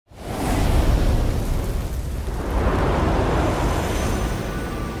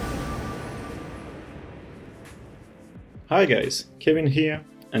Hi guys, Kevin here,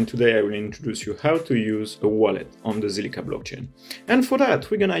 and today I will introduce you how to use a wallet on the Zilliqa blockchain. And for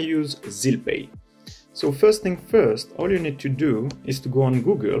that, we're gonna use ZilPay. So first thing first, all you need to do is to go on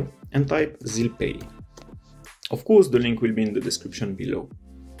Google and type ZilPay. Of course, the link will be in the description below.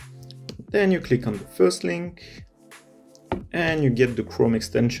 Then you click on the first link, and you get the Chrome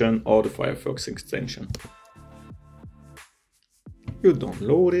extension or the Firefox extension. You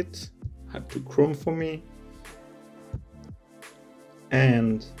download it, add to Chrome for me,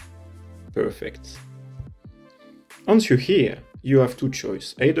 and perfect. Once you're here, you have two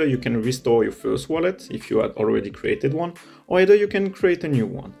choices. Either you can restore your first wallet if you had already created one, or either you can create a new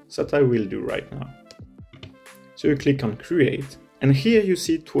one. That I will do right now. So you click on create, and here you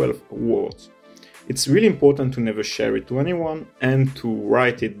see 12 words. It's really important to never share it to anyone and to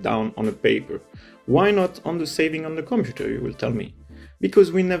write it down on a paper. Why not on the saving on the computer, you will tell me?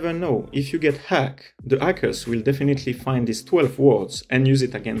 Because we never know, if you get hacked, the hackers will definitely find these 12 words and use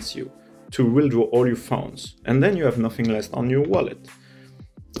it against you to withdraw all your funds, and then you have nothing left on your wallet.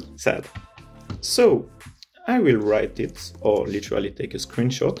 Sad. So I will write it or literally take a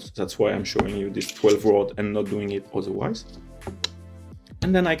screenshot. That's why I'm showing you this 12 word and not doing it otherwise.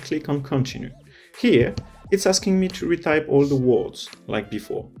 And then I click on continue. Here it's asking me to retype all the words like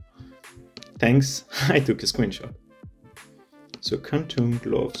before. Thanks, I took a screenshot. So quantum,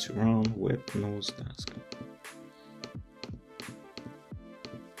 glove, surround, web, nose, task.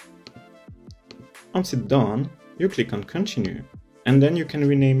 Once it's done, you click on continue, and then you can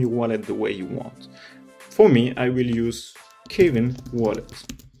rename your wallet the way you want. For me, I will use Kevin Wallet.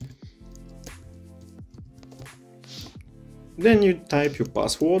 Then you type your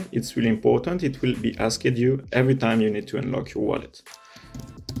password. It's really important. It will be asked you every time you need to unlock your wallet.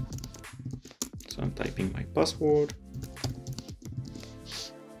 So I'm typing my password.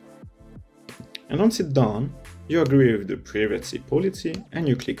 And once it's done, you agree with the privacy policy and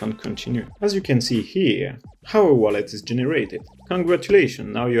you click on continue. As you can see here, how a wallet is generated.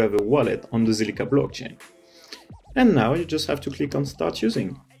 Congratulations, now you have a wallet on the Zilliqa blockchain. And now you just have to click on start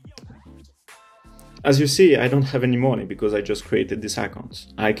using. As you see, I don't have any money because I just created this account.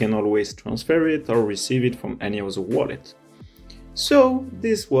 I can always transfer it or receive it from any other wallet. So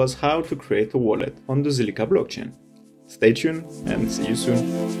this was how to create a wallet on the Zilliqa blockchain. Stay tuned and see you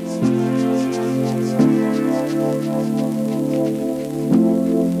soon.